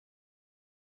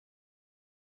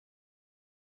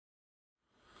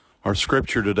Our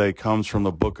scripture today comes from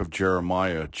the book of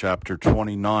Jeremiah, chapter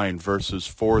 29, verses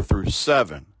 4 through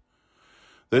 7.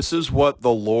 This is what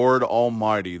the Lord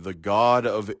Almighty, the God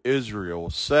of Israel,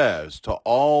 says to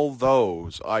all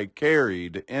those I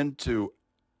carried into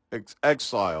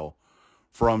exile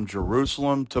from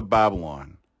Jerusalem to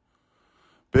Babylon.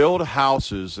 Build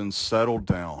houses and settle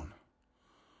down.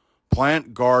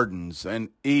 Plant gardens and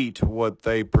eat what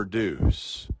they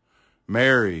produce.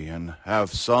 Marry and have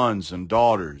sons and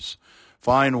daughters.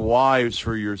 Find wives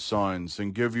for your sons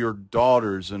and give your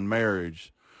daughters in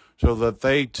marriage, so that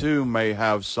they too may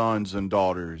have sons and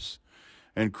daughters.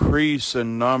 Increase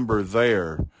in number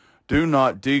there, do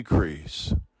not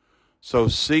decrease. So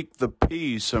seek the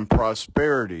peace and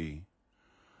prosperity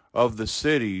of the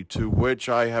city to which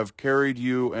I have carried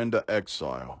you into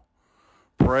exile.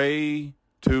 Pray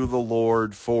to the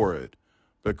Lord for it,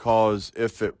 because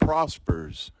if it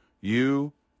prospers,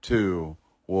 you too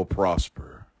will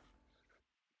prosper.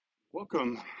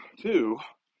 Welcome to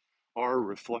our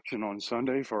reflection on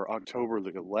Sunday for October the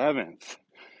 11th.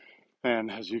 And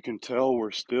as you can tell,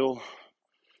 we're still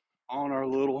on our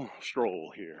little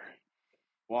stroll here,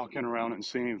 walking around and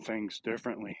seeing things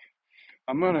differently.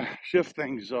 I'm going to shift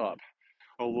things up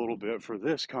a little bit for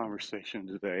this conversation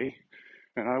today.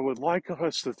 And I would like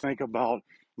us to think about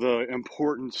the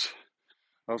importance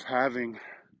of having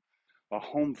a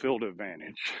home field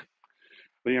advantage,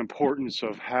 the importance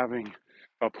of having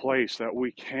a place that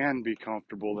we can be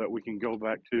comfortable, that we can go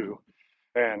back to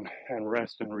and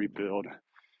rest and rebuild.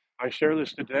 I share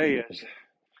this today as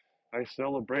I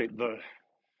celebrate the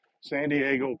San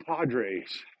Diego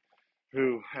Padres,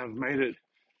 who have made it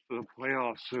to the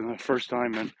playoffs for the first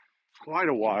time in quite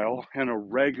a while in a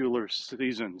regular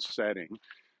season setting.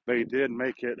 They did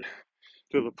make it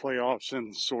to the playoffs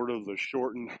in sort of the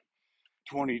shortened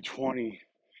 2020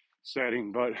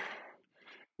 setting, but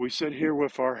we sit here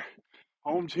with our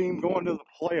home team going to the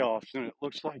playoffs, and it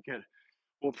looks like it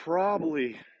will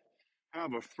probably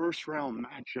have a first round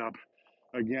matchup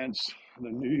against the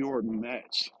New York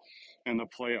Mets in the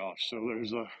playoffs. So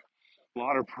there's a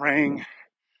lot of praying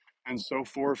and so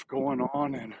forth going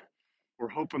on, and we're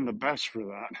hoping the best for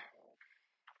that.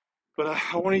 But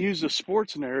I want to use the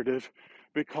sports narrative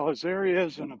because there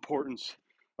is an importance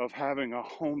of having a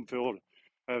home field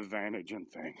advantage in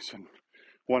things. And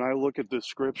when I look at this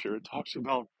scripture, it talks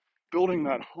about building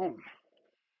that home,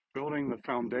 building the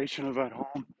foundation of that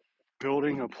home,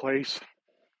 building a place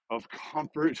of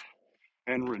comfort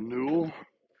and renewal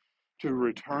to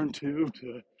return to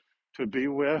be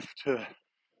with, to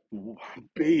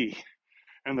be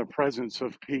in the presence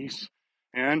of peace.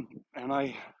 And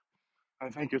I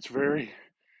think it's very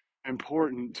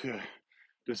important to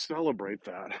celebrate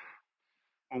that.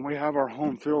 When we have our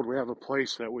home field, we have a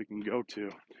place that we can go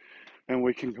to and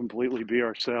we can completely be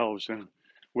ourselves, and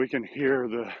we can hear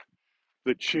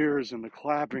the cheers and the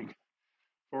clapping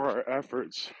for our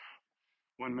efforts,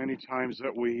 when many times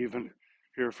that we even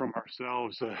hear from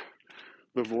ourselves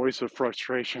the voice of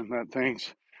frustration that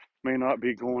things may not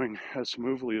be going as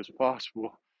smoothly as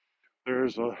possible.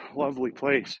 There's a lovely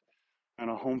place and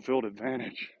a home field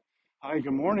advantage. Hi,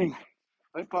 good morning.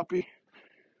 Hi, puppy.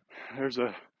 There's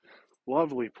a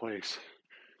lovely place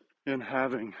in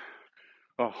having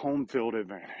a home field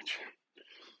advantage.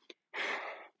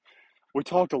 We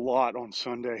talked a lot on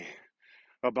Sunday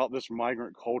about this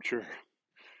migrant culture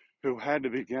who had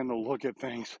to begin to look at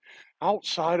things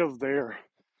outside of their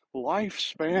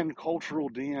lifespan cultural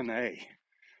DNA,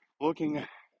 looking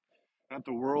at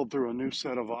the world through a new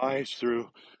set of eyes, through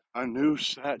a new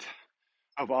set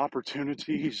of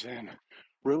opportunities, and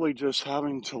really just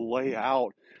having to lay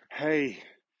out, hey,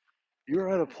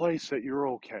 you're at a place that you're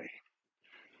okay.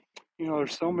 You know,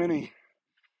 there's so many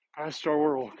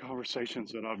pastoral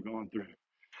conversations that I've gone through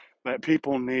that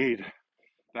people need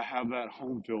to have that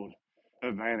home field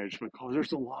advantage, because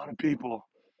there's a lot of people,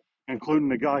 including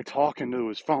the guy talking to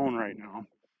his phone right now,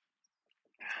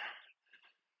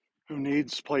 who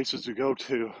needs places to go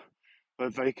to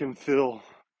that they can feel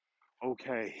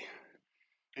okay.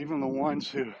 Even the ones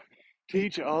who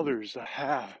teach others to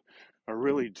have a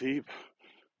really deep,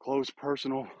 close,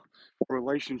 personal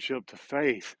relationship to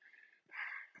faith.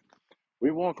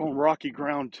 We walk on rocky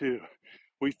ground too.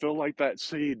 We feel like that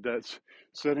seed that's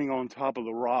sitting on top of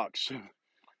the rocks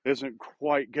isn't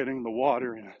quite getting the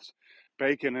water and it's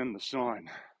baking in the sun.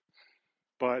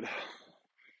 But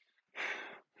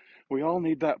we all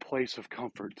need that place of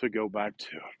comfort to go back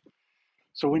to.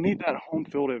 So we need that home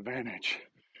field advantage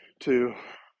to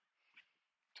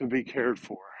be cared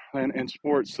for. And in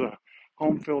sports, the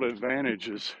home field advantage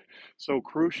is so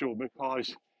crucial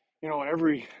because, you know,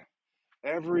 every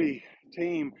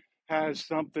team has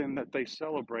something that they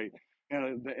celebrate.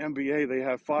 In the NBA, they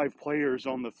have 5 players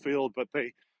on the field, but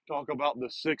they talk about the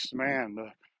sixth man, the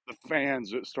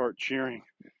fans that start cheering.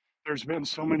 There's been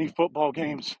so many football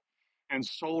games and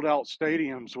sold out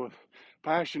stadiums with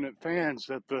passionate fans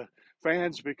that the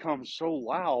fans become so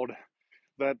loud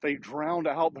that they drown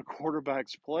out the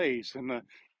quarterback's plays, and the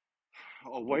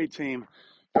away team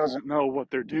doesn't know what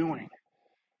they're doing.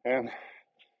 And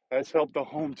that's helped the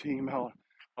home team out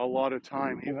a lot of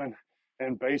time. Even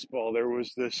in baseball, there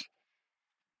was this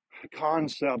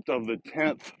concept of the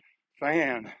 10th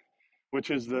fan,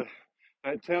 which is that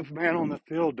 10th man on the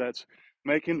field that's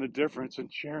making the difference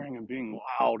and cheering and being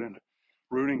loud and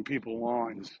rooting people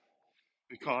on.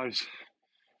 Because,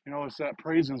 it's that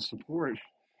praise and support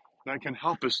that can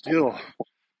help us deal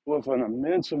with an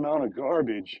immense amount of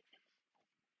garbage.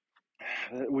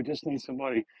 We just need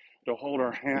somebody to hold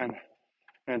our hand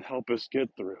and help us get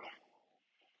through.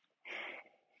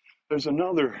 There's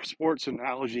another sports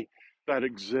analogy that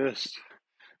exists,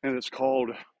 and it's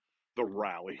called the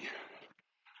rally.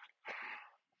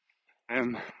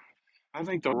 And I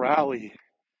think the rally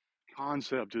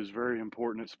concept is very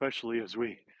important, especially as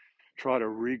we try to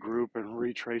regroup and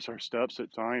retrace our steps.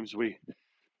 At times we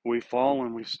fall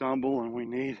and we stumble, and we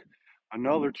need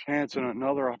another chance and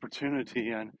another opportunity.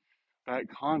 And that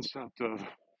concept of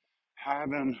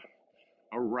having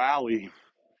a rally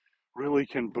really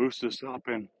can boost us up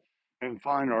and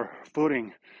find our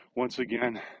footing once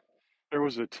again. There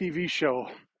was a TV show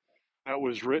that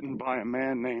was written by a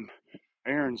man named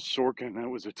Aaron Sorkin, and it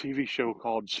was a TV show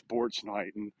called Sports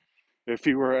Night. And if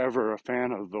you were ever a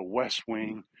fan of The West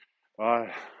Wing,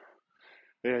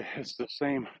 it's the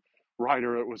same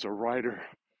writer. It was a writer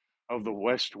of The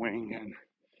West Wing, and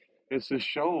it's a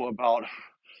show about,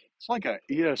 it's like a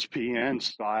ESPN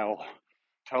style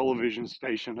television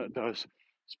station that does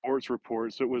sports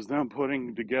reports. It was them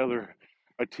putting together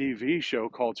a TV show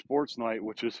called Sports Night,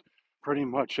 which is pretty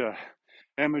much a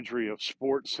imagery of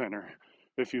Sports Center,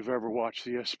 if you've ever watched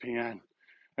ESPN.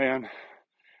 And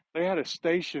they had a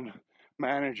station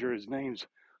manager. His name's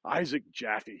Isaac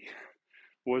Jaffe,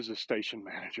 was the station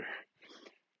manager.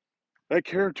 That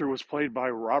character was played by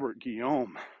Robert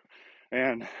Guillaume.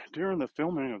 And during the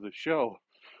filming of the show,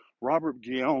 Robert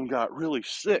Guillaume got really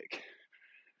sick,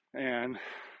 and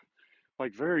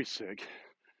like very sick,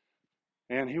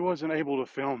 and he wasn't able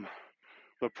to film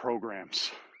the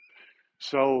programs.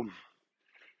 So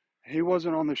he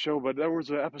wasn't on the show, but there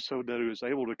was an episode that he was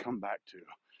able to come back to.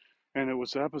 And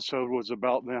the episode was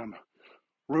about them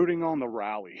rooting on the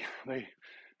rally. They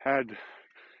had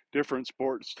different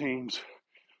sports teams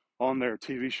on their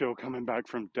TV show coming back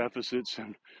from deficits,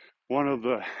 and one of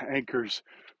the anchors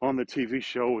on the TV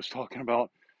show was talking about,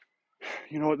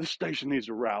 this station needs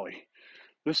a rally.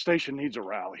 This station needs a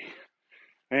rally.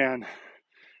 And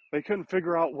they couldn't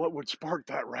figure out what would spark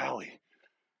that rally.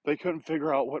 They couldn't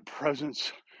figure out what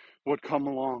presence would come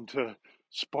along to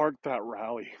spark that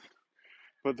rally.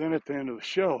 But then at the end of the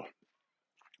show,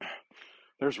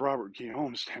 there's Robert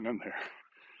Guillaume standing there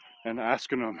and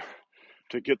asking them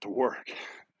to get to work.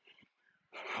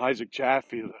 Isaac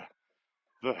Jaffe,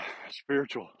 the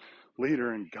spiritual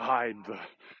leader and guide, the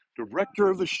director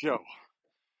of the show,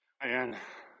 and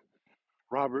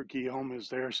Robert Guillaume is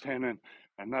there standing,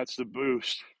 and that's the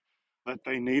boost that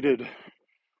they needed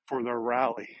for their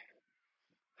rally.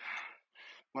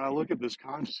 When I look at this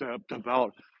concept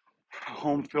about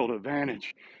home field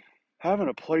advantage, having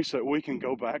a place that we can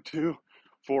go back to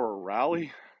for a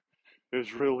rally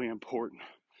is really important.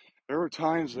 There were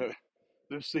times that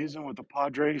this season with the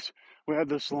Padres, we had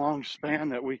this long span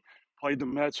that we played the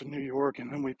Mets in New York,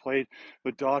 and then we played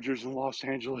the Dodgers in Los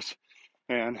Angeles.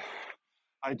 And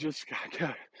I just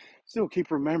still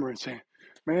keep remembering saying,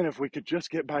 man, if we could just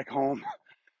get back home,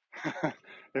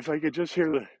 if I could just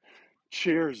hear the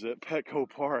cheers at Petco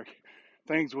Park,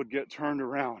 things would get turned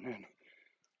around.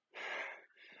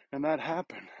 And that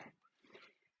happened.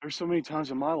 There's so many times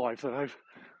in my life that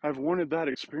I've wanted that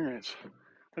experience.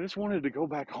 I just wanted to go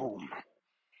back home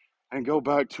and go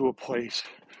back to a place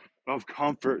of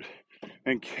comfort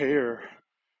and care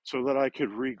so that I could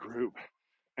regroup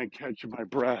and catch my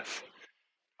breath.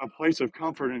 A place of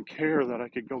comfort and care that I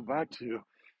could go back to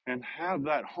and have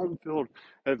that home field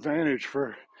advantage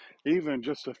for even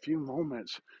just a few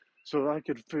moments so that I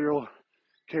could feel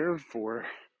cared for,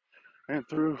 and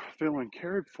through feeling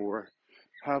cared for,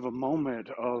 have a moment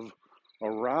of a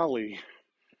rally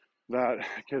that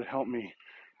could help me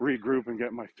regroup and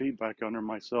get my feet back under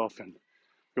myself and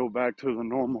go back to the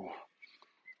normal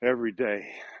every day.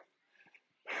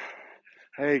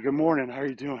 Hey, good morning. How are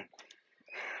you doing?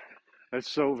 That's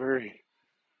so very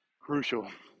crucial.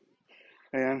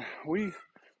 And we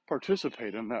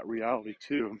participate in that reality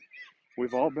too.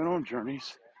 We've all been on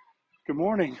journeys. Good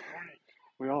morning.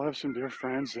 We all have some dear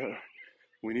friends that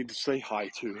we need to say hi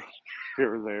to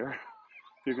here or there.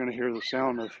 You're going to hear the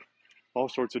sound of all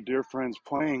sorts of dear friends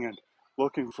playing and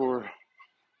looking for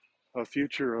a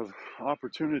future of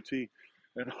opportunity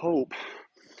and hope.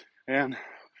 And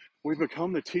we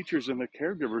become the teachers and the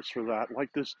caregivers for that,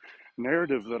 like this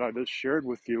narrative that I just shared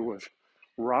with you with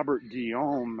Robert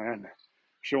Guillaume and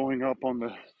showing up on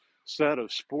the set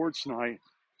of Sports Night.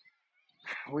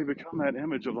 We become that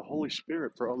image of the Holy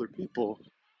Spirit for other people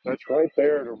that's right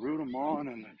there to root them on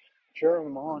and cheer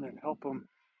them on and help them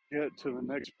get to the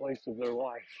next place of their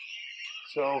life.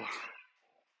 So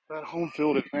that home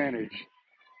field advantage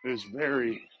is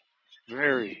very,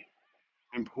 very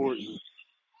important.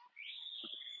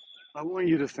 I want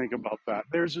you to think about that.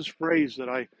 There's this phrase that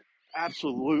I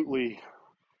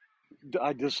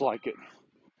dislike it.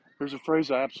 There's a phrase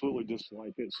I absolutely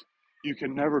dislike. It's, you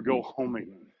can never go home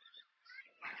again.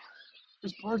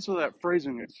 There's parts of that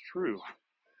phrasing that's true.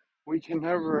 We can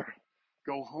never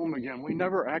go home again. We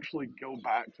never actually go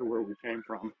back to where we came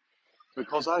from,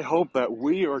 because I hope that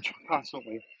we are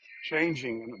constantly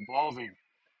changing and evolving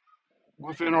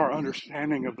within our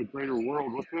understanding of the greater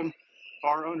world, within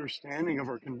our understanding of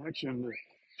our connection to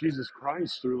Jesus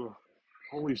Christ through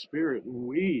the Holy Spirit.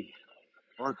 We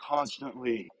are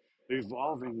constantly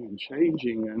evolving and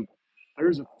changing, and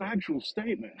there's a factual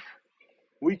statement.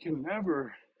 We can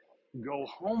never go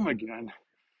home again,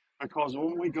 because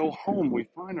when we go home, we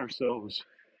find ourselves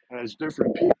as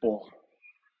different people.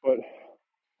 But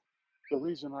the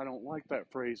reason I don't like that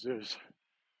phrase is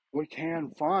we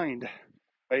can find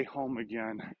a home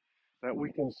again, that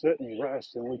we can sit and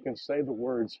rest and we can say the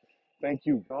words, thank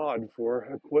you, God, for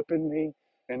equipping me,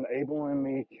 enabling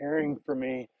me, caring for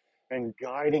me, and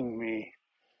guiding me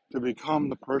to become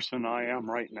the person I am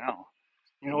right now.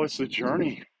 You know, it's the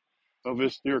journey of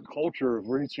this dear culture of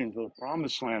reaching to the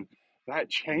promised land that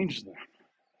changed them.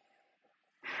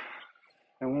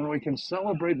 And when we can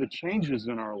celebrate the changes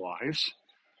in our lives,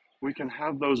 we can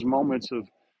have those moments of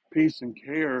peace and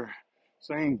care,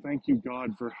 saying, thank you,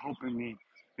 God, for helping me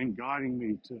and guiding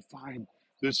me to find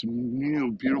this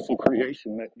new, beautiful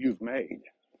creation that you've made.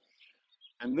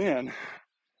 And then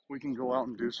we can go out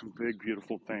and do some big,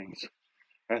 beautiful things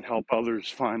and help others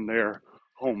find their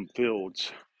home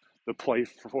fields to play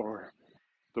for,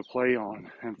 to play on,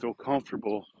 and feel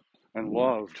comfortable and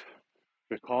loved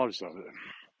because of it.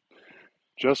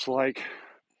 Just like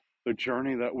the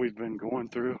journey that we've been going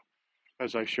through,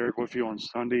 as I shared with you on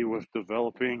Sunday, with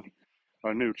developing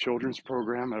a new children's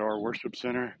program at our worship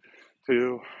center,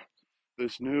 to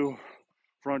this new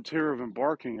frontier of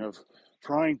embarking, of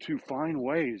trying to find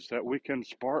ways that we can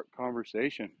spark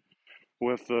conversation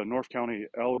with the North County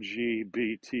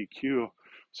LGBTQ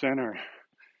Center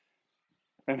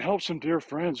and help some dear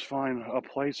friends find a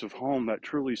place of home that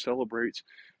truly celebrates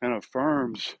and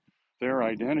affirms their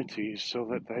identities so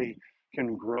that they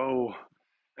can grow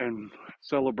and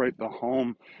celebrate the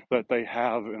home that they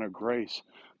have in a grace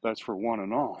that's for one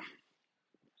and all.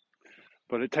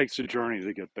 But it takes a journey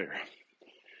to get there.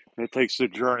 It takes a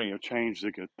journey of change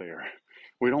to get there.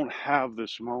 We don't have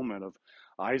this moment of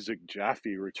Isaac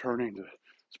Jaffe returning to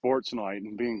Sports Night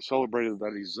and being celebrated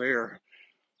that he's there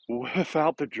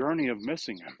without the journey of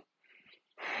missing him.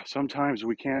 Sometimes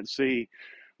we can't see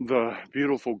the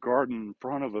beautiful garden in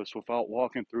front of us without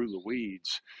walking through the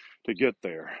weeds to get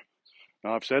there.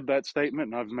 Now, I've said that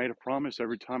statement and I've made a promise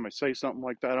every time I say something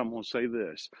like that, I'm going to say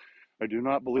this. I do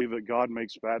not believe that God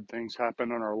makes bad things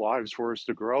happen in our lives for us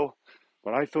to grow,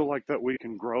 but I feel like that we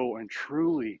can grow and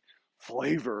truly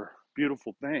flavor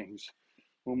beautiful things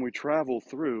when we travel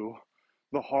through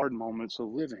the hard moments of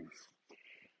living.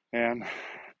 And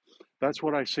that's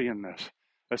what I see in this,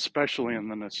 especially in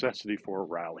the necessity for a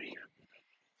rally.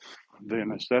 The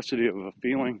necessity of a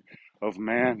feeling of,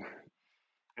 man,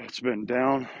 it's been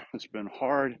down, it's been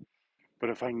hard, but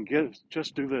if I can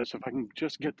just do this, if I can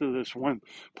just get to this one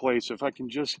place, if I can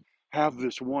just have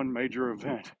this one major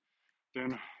event,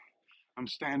 then I'm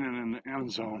standing in the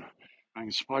end zone. I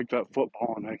can spike that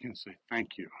football and I can say,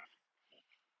 thank you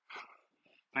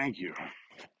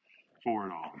for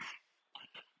it all.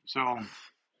 So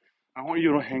I want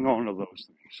you to hang on to those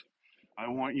things. I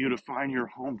want you to find your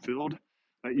home field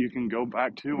that you can go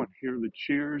back to and hear the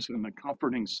cheers and the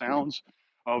comforting sounds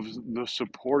of the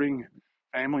supporting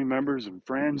family members and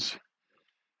friends.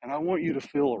 And I want you to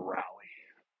feel a rally.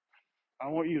 I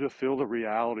want you to feel the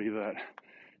reality that,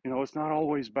 it's not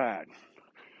always bad.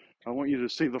 I want you to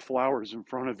see the flowers in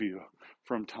front of you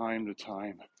from time to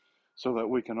time so that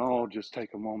we can all just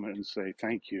take a moment and say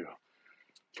thank you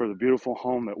for the beautiful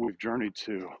home that we've journeyed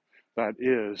to, that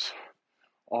is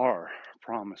our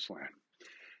promised land.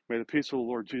 May the peace of the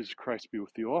Lord Jesus Christ be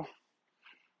with you all.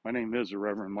 My name is the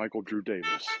Reverend Michael Drew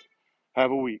Davis.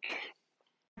 Have a week.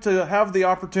 To have the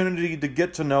opportunity to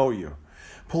get to know you,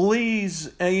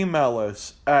 please email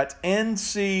us at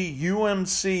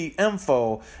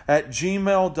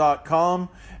ncumcinfo@gmail.com.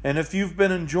 And if you've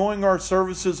been enjoying our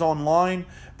services online,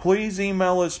 please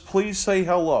email us, please say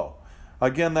hello.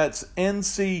 Again, that's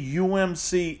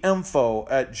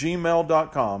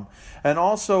ncumcinfo@gmail.com. And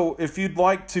also, if you'd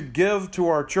like to give to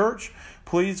our church,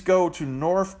 please go to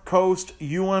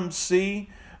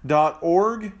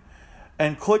northcoastumc.org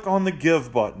and click on the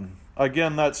Give button.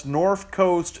 Again, that's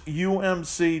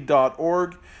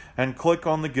northcoastumc.org and click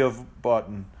on the Give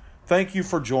button. Thank you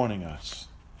for joining us.